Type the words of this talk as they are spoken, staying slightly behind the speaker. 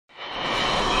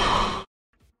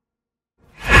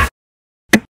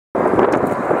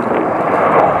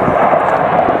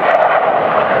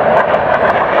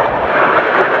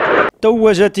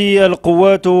توجت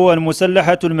القوات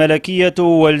المسلحة الملكية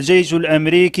والجيش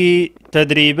الأمريكي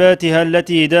تدريباتها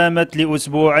التي دامت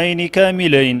لأسبوعين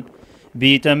كاملين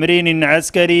بتمرين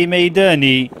عسكري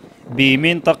ميداني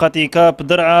بمنطقة كاب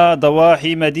درعا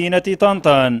ضواحي مدينة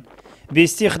طنطان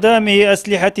باستخدام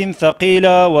أسلحة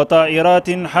ثقيلة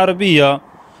وطائرات حربية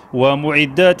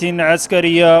ومعدات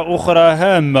عسكرية أخرى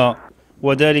هامة،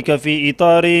 وذلك في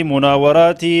إطار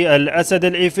مناورات الأسد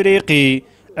الإفريقي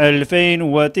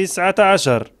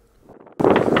 2019.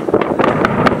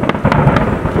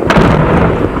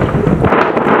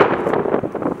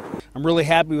 I'm really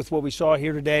happy with what we saw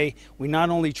here today. We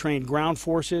not only trained ground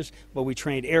forces, but we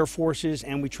trained air forces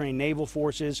and we trained naval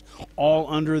forces, all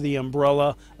under the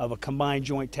umbrella of a combined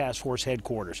joint task force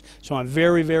headquarters. So I'm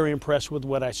very, very impressed with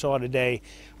what I saw today.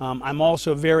 I'm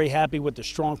also very happy with the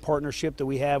strong partnership that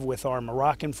we have with our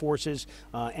Moroccan forces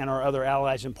and our other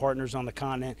allies and partners on the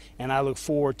continent, and I look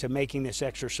forward to making this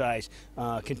exercise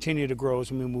continue to grow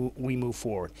as we move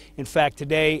forward. In fact,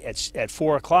 today at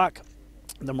 4 o'clock,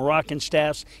 the Moroccan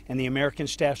staffs and the American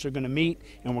staffs are going to meet,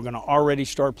 and we're going to already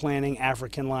start planning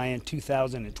African Lion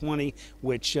 2020,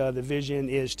 which the vision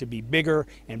is to be bigger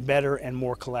and better and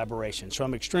more collaboration. So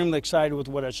I'm extremely excited with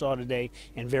what I saw today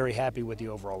and very happy with the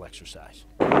overall exercise.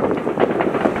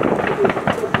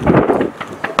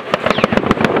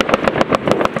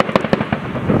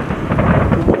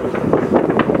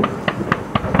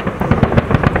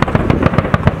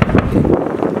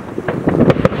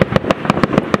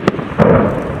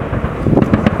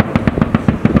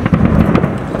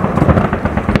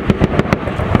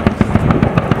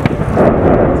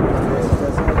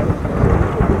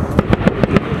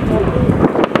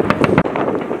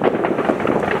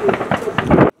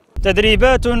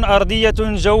 تدريبات أرضية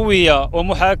جوية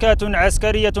ومحاكاة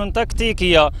عسكرية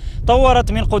تكتيكية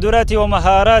طورت من قدرات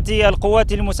ومهارات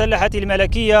القوات المسلحة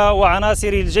الملكية وعناصر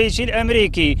الجيش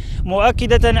الأمريكي،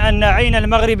 مؤكدة أن عين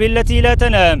المغرب التي لا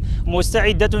تنام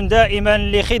مستعدة دائما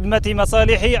لخدمة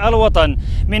مصالح الوطن.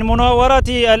 من مناورات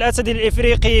الأسد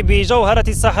الإفريقي بجوهرة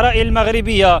الصحراء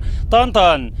المغربية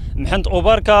طنطان، محمد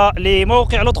أوباركا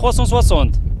لموقع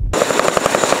Le360.